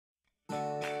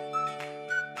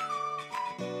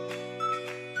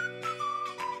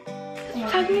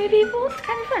talking to people. It's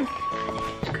kind of fun.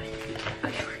 It's good.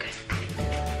 Okay, we're good.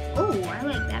 Oh, I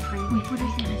like that friend. Wait, what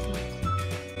is Anna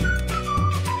saying?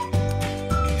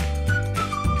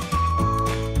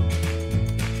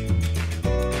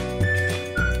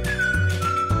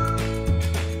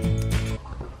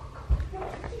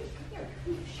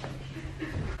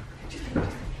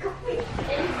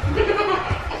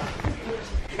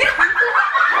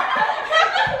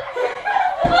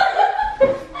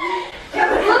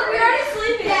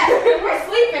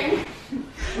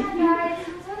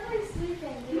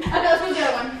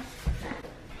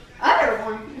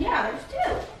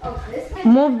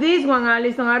 Move this one,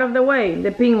 Alison, out of the way.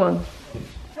 The pink one.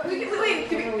 Oh,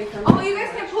 you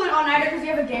guys can pull it all nighter because you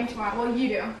have a game tomorrow. Well, you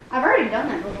do. I've already done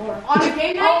that before. On a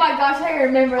game night? Oh my gosh, I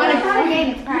remember On that. a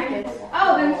game, it's practice.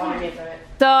 Oh, then it's fine.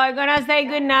 So I'm gonna say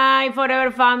good night,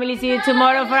 Forever Family. See you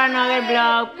tomorrow for another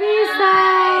vlog. Peace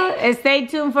out. Stay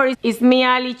tuned for It's Me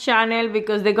Ali channel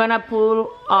because they're gonna pull,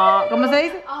 ¿cómo se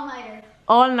dice? All-nighter.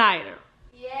 All-nighter.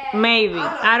 Yeah. Maybe.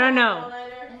 I don't know.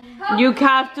 You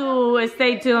have to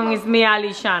stay tuned. It's Me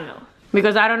Ali channel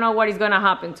because I don't know what is gonna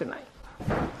happen tonight.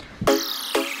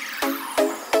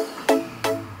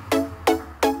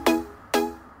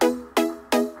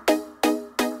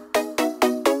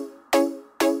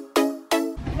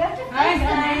 Alright,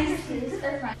 guys.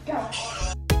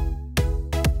 Go.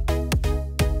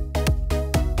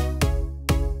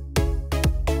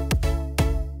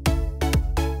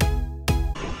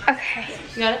 Okay.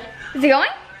 You got it? Is it going?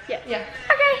 Yeah.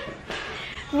 Okay.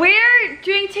 We're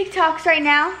doing TikToks right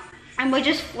now. And we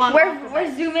just flung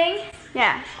We're zooming.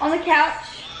 Yeah. On the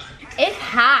couch. It's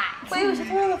hot. Wait, what's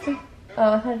the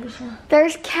Oh, I thought it was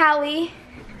There's Callie.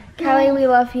 Callie, we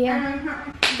love you.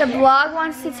 The vlog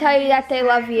wants to tell you that they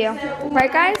love you.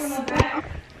 Right, guys?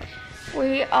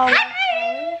 We all love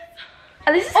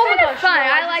Callie. This is kind of fun.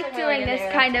 I like doing this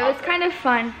kind of. It's kind of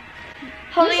fun.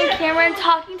 Holding a camera and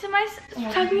talking to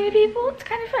people. It's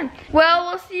kind of fun. Well,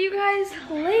 we'll see you guys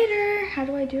later. How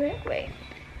do I do it? Wait.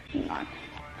 Hang on.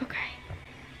 Okay.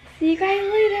 See you guys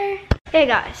later. Hey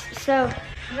guys, so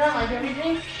You don't like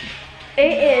everything?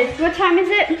 it is, what time is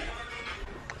it?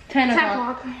 10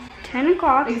 o'clock. 10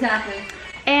 o'clock. Exactly.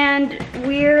 And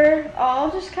we're all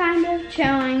just kind of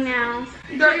chilling now.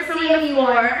 Don't see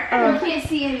anymore. Oh. We can't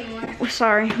see anymore.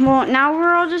 Sorry. Well, now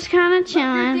we're all just kind of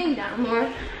chilling. Thing down more.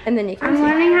 And then you can I'm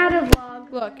learning how to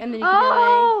vlog. look, and then you can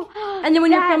Oh! and then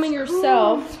when you're that's filming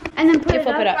yourself, cool. And then put you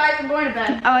flip it up. Guys, I'm going to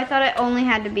bed. Oh, I thought it only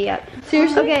had to be up.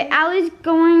 Seriously? Okay, Allie's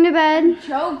going to bed.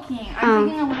 Joking. Oh. I'm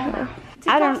taking a water.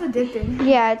 I don't- TikTok's addicting.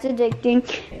 Yeah, it's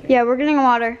addicting. Yeah, we're getting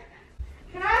water.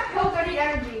 Can I have Coke? I need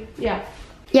energy. Yeah.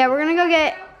 Yeah, we're gonna go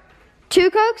get 2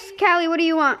 Cokes. Callie, what do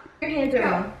you want? Your hands are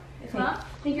on. Huh?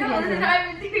 Take your No, hands this in. is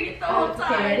I've been doing it the whole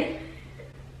time. Okay, ready?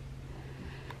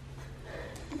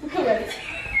 Okay, ready.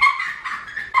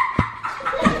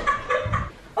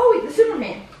 Oh wait, the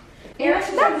Superman. Yeah,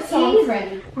 that's the song,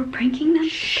 Freddy. We're pranking them.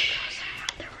 Shh.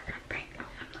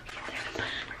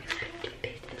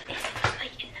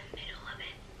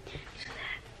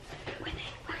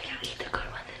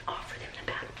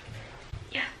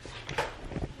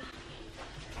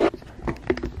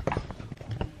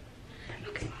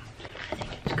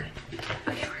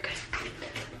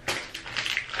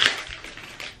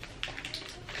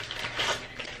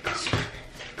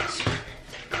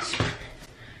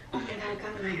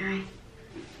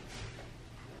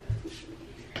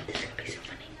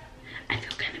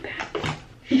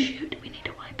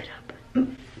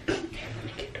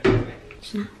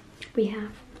 No, we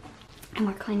have. And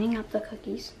we're cleaning up the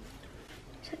cookies.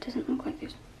 So it doesn't look like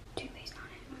there's toothpaste on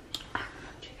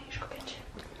it.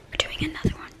 We're doing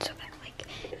another one so that like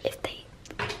if they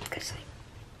because like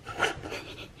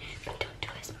but don't do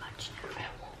as much now. I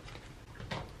won't.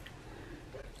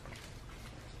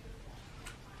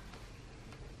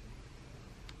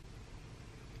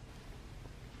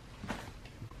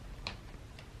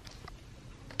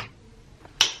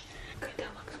 Good, that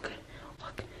looks good.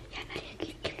 Look. Yeah, now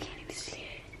you can't even see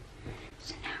it.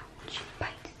 So now when she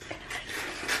bites, it's gonna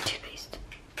like toothpaste.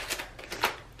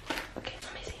 Okay,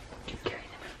 let me see. Do you carry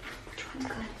them? Which one's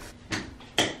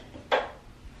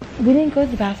good? We didn't go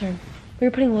to the bathroom. We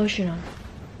were putting lotion on.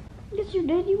 Yes, you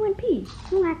did. You went pee.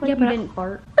 Don't act like Yeah, you but didn't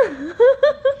fart.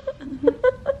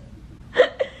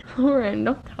 Lauren,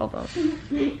 don't tell them.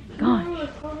 Gosh.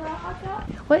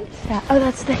 What is that? Oh,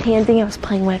 that's the hand thing I was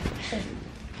playing with.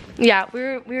 Yeah, we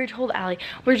were told Allie.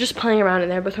 We were just playing around in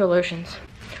there with her lotions.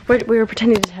 We were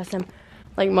pretending to test them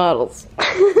like models.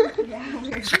 Yeah,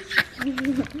 weird.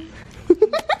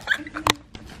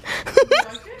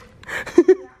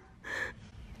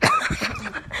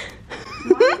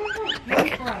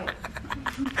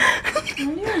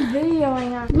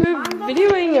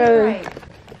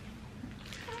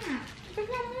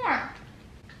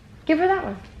 Give her that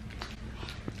one.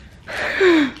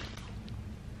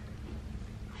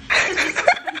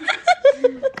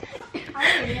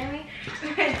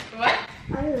 What?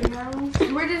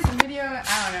 We're just videoing,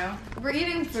 I don't know. We're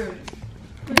eating food.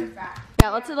 Food is fat. Yeah,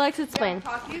 let's explain.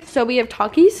 Takis. So we have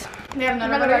Takis. We have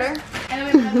another butter. And then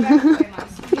we have another bag of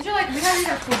soy sauce. These are like, we have these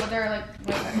are cool, but they're like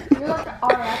way better. You're like the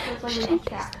RF, it's like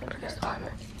a stack.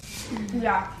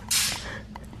 Yeah.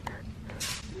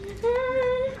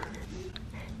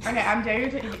 Okay, I'm daring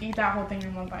you to eat that whole thing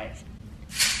in one bite.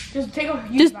 Just take a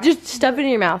huge bite. Just stuff it in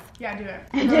your mouth. Yeah, do it.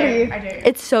 I dare you. I dare you.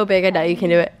 It's so big, I doubt you can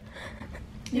do it.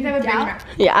 You have a big mouth.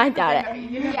 Yeah, I doubt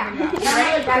it.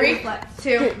 Yeah. Ready?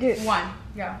 3, 2, 1,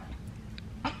 go.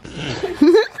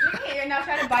 You're now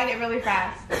trying to bite it really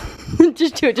fast.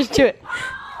 Just do it, just do it.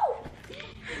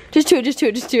 Just do it, just do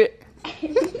it, just do it.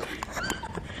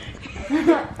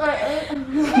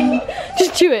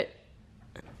 Just do it.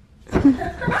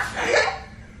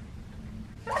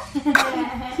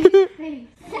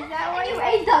 You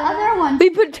ate the other one. We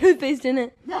put toothpaste in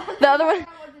it. The other one?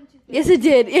 Yes, it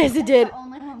did. Yes, it did.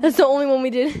 That's the only one we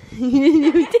did. You didn't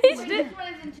even taste it. This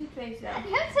one isn't toothpaste though.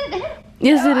 Yes, it is.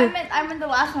 Yes, it I is. meant the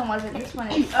last one wasn't. This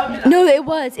one is. No, it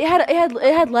was. It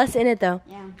had less in it though.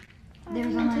 Yeah.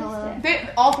 There's only a little.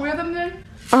 All 3 of them then?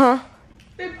 Uh huh.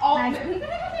 All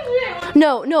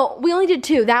No, we only did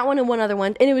 2. That one and one other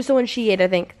one, and it was the one she ate, I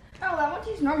think. Oh, that one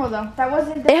tastes normal though. That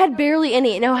wasn't. It had barely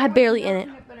any. No, it had barely in it.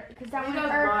 Because that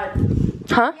one.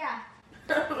 Huh? Yeah.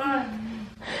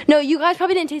 No, you guys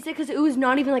probably didn't taste it because it was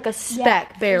not even like a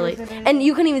speck, barely. And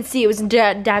you couldn't even see. It was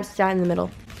dabs down in the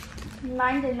middle.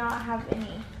 Mine did not have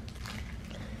any.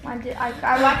 Mine did.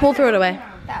 I We'll throw it away.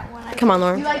 that one. Come on,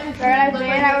 Lauren. You like this very nice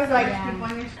and I was like,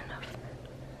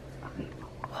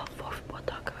 We'll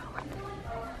talk about it.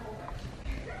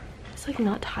 It's like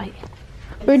not tight.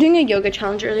 We were doing a yoga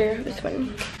challenge earlier. It was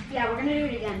fun. Yeah, we're gonna do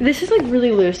it again. This is like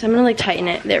really loose. I'm gonna like tighten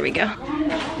it. There we go.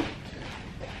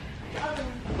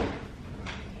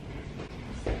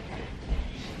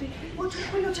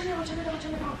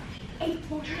 turn it on. 8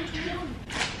 more, turn it on.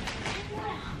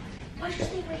 Why is your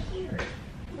thing right here?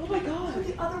 Oh my god. Where's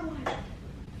the other one?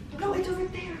 No, it's over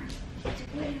there.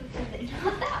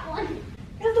 Not that one.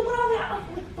 It's the one on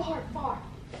that far.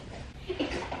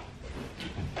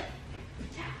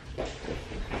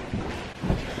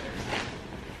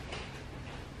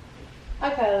 Hi,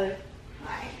 Kylie.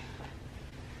 Hi.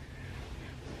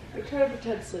 I try to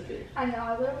pretend sleepy. I know.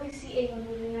 I literally see Ava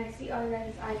moving and I see our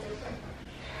guys' eyes open.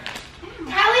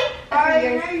 Callie? Are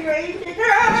you ready to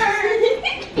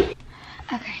turn?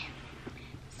 Okay.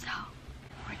 So,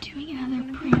 we're doing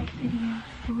another prank video.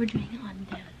 But we're doing it on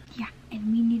them. Yeah,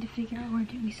 and we need to figure out where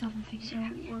we still haven't figured it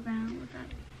out yet. We're gonna look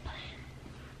up.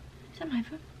 Is that my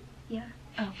phone? Yeah.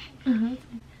 Oh.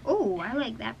 Oh, I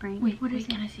like that prank. Wait, what is it?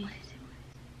 Can I see?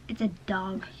 It's a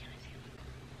dog.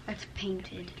 That's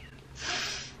painted.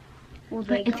 Well,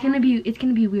 But it's gonna be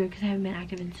weird because I haven't been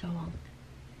active in so long.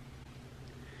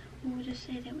 We'll just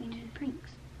say that we did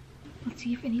pranks. Let's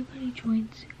see if anybody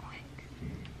joins quick.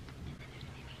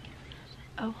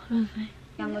 Oh, what was I?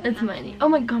 Yeah, I'm looking It's up. mine. Oh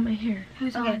my god, my hair.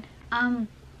 Who's Okay. on?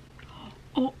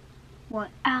 Oh. What?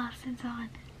 Allison's on.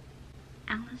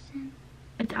 Allison?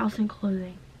 It's Allison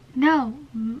Clothing. No,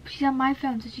 she's on my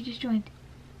phone, so she just joined.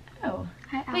 Oh.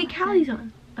 Hi, Wait, Allison. Callie's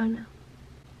on. Oh no.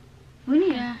 We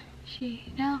need Yeah,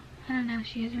 no, I don't know if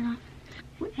she is or not.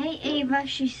 Hey, Ava,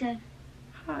 she said.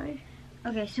 Hi.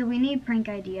 Okay, so we need prank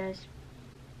ideas.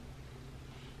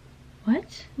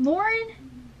 What? Lauren,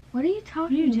 what are you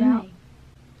talking What are you about? doing?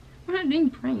 We're not doing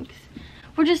pranks.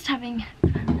 We're just having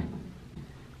fun.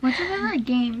 What's your favorite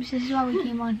games? This is why we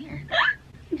came on here.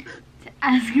 To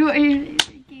ask you what your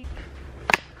favorite game.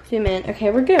 Zoom in. Okay,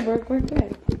 we're good. We're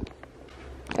good.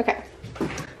 Okay.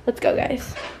 Let's go,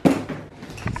 guys.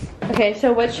 Okay,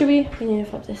 so what should we need to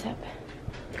flip this up.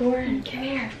 Lauren, come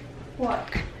here. What?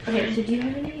 Okay, so do you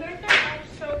have any?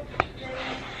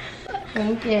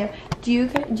 Thank you. Do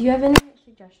you have any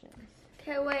suggestions?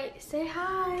 Okay, wait. Say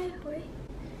hi. Wait.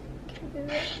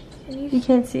 Can you? You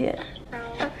can't see it.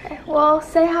 Okay. Well,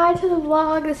 say hi to the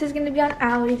vlog. This is gonna be on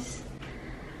Allie's.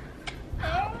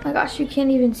 Oh my gosh, you can't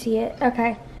even see it.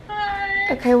 Okay.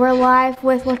 Hi. Okay, we're live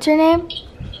with what's your name?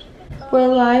 We're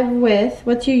live with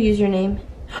what's your username?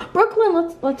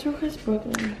 Brooklyn. Let's request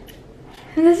Brooklyn.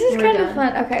 This is We're kind done. of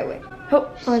fun. Okay, wait. Oh,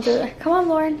 Lauren's over there. Come on,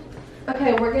 Lauren.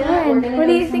 Okay, we're Lauren, gonna. what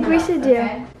do you think we should do?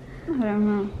 I don't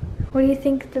know. What do you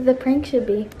think that the prank should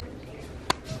be?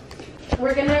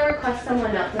 We're gonna request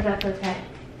someone else if that's okay.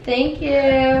 Thank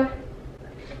you.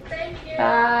 Thank you.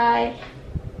 Bye.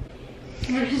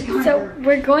 So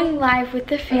we're going live with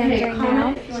the fans Okay, right comment now,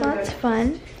 if you so wanna that's go.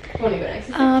 fun.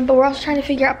 But we're also trying to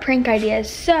figure out prank ideas.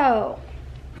 So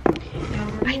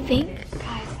I think,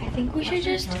 guys, I think we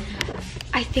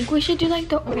should do like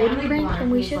the old prank,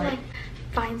 and we should like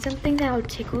find something that'll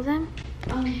tickle them.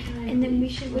 And then we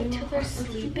should wait till they're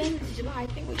sleeping. This is what I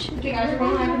think we should do.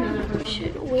 We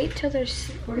should wait till they're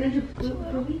sleeping.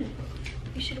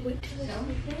 We should wait till they're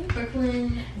sleeping.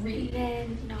 Brooklyn, And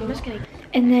then, no, I'm just kidding.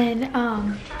 And then,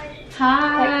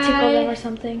 hi. like tickle them or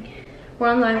something. We're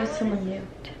on live with someone new.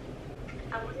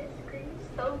 I want to scream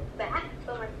so bad,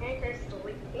 but my parents are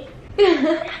sleeping.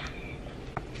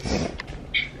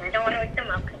 I don't want to wake them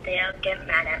up because they'll get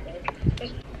mad at me.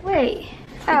 Wait.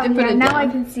 Oh, yeah, now I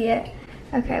can see it.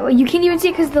 Okay, well, you can't even see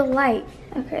it because of the light.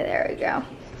 Okay, there we go.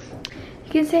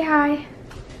 You can say hi.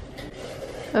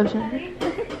 Oh, sorry.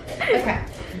 Okay.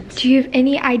 Do you have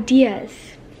any ideas?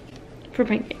 For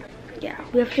pranking. Yeah,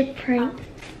 we have to prank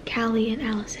Callie and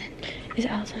Allison. Is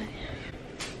Allison?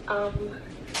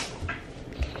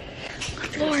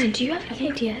 Lauren, do you have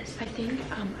any ideas? I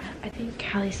think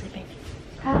Callie's sleeping.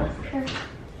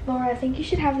 Laura, I think you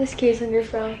should have this case on your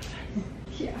phone.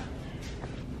 Yeah.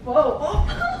 Whoa.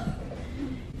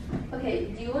 Okay,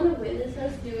 do you want to witness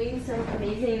us doing some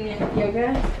amazing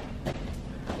yoga?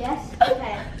 Yes?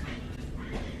 Okay.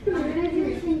 We're gonna do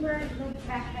this thing where the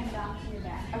back bend down to your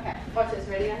back. Okay, watch this.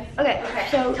 Ready, guys? Okay,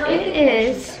 so it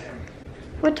is,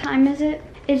 what time is it?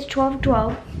 It's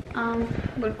 12:12.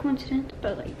 What a coincidence,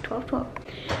 but like 12:12.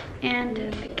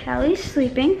 And Callie's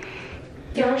sleeping.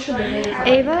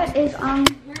 Ava is on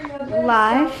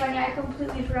live. I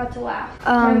completely forgot to laugh.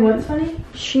 What's funny?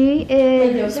 She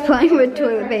is playing with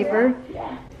toilet paper.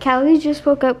 Callie just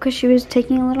woke up because she was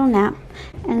taking a little nap.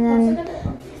 And then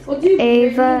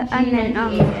Ava, and then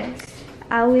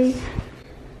Ali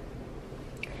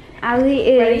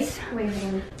is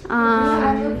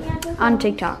on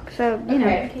TikTok. So, you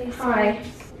know. Hi.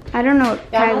 I don't know what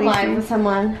Yeah, I'm on Kylie's live name. with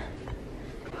someone.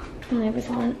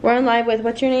 We're on live with,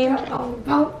 what's your name?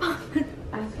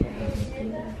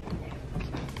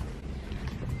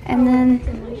 And then